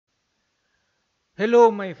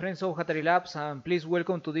Hello my friends of Hatarilabs, and please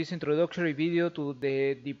welcome to this introductory video to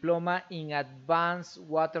the Diploma in Advanced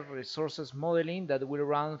Water Resources Modeling that will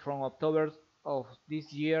run from October of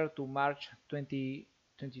this year to March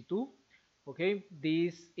 2022. Okay,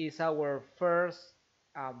 this is our first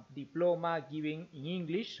diploma given in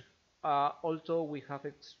English. Also, we have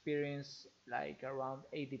experienced like around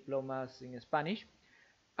 8 diplomas in Spanish.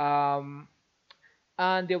 Um,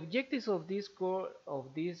 and the objectives of this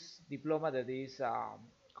diploma, that is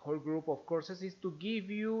whole group of courses, is to give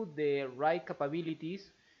you the right capabilities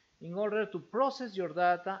in order to process your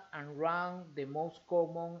data and run the most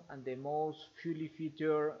common and the most fully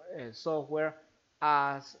featured software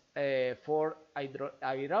as for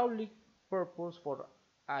hydraulic purpose, for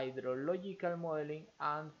hydrological modeling,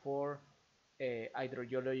 and for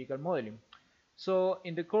hydrogeological modeling. So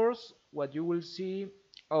in the course, what you will see,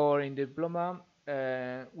 or in the diploma,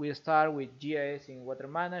 we start with GIS in water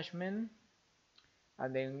management,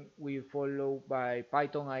 and then we follow by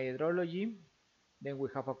Python hydrology. Then we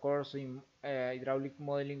have a course in hydraulic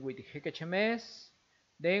modeling with HMS.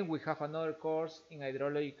 Then we have another course in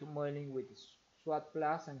hydraulic modeling with SWAT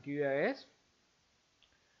Plus and QGIS.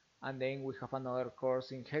 And then we have another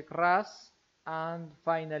course in HEC-RAS. And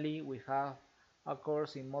finally, we have a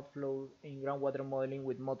course in ModFlow in groundwater modeling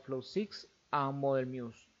with ModFlow 6 and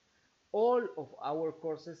ModelMuse. All of our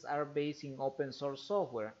courses are based in open source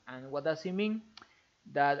software. And what does it mean?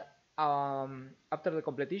 That after the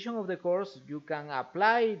completion of the course, you can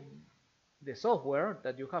apply the software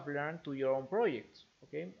that you have learned to your own projects,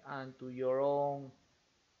 okay, and to your own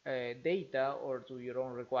data or to your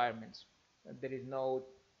own requirements. There is no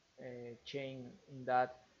change in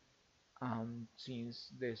that, since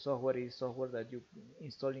the software is software that you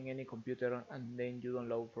install in any computer and then you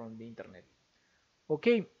download from the internet.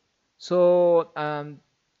 Okay, so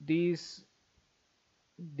this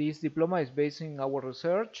diploma is based on our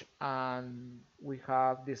research, and we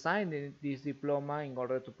have designed this diploma in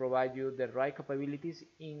order to provide you the right capabilities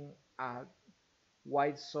in a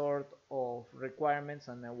wide sort of requirements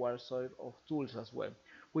and a wide sort of tools as well.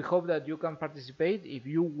 We hope that you can participate. If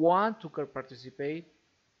you want to participate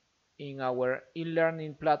in our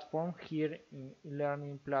e-learning platform, here in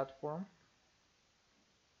e-learning platform,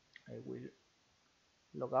 I will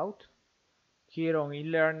log out. Here on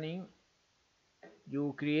e-learning,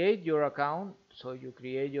 you create your account. So you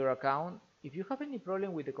create your account. If you have any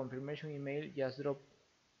problem with the confirmation email, just drop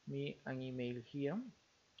me an email here,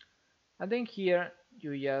 and then here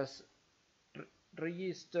you just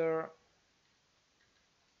register.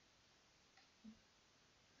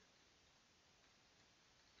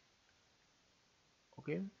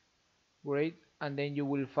 Okay, great. And then you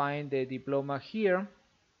will find the diploma here,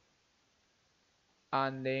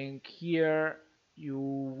 and then here you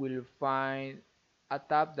will find a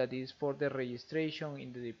tab that is for the registration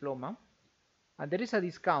in the diploma, and there is a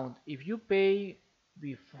discount if you pay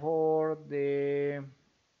before the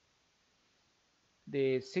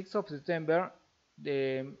 6th of September.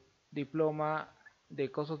 The diploma, the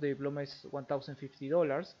cost of the diploma is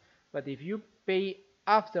 $1,050, but if you pay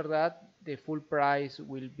after that, the full price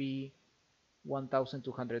will be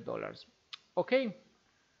 $1,200. Okay,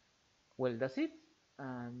 well, that's it.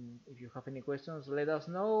 And if you have any questions, let us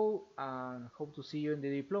know, and hope to see you in the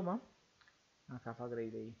diploma, and have a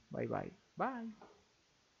great day. Bye bye. Bye.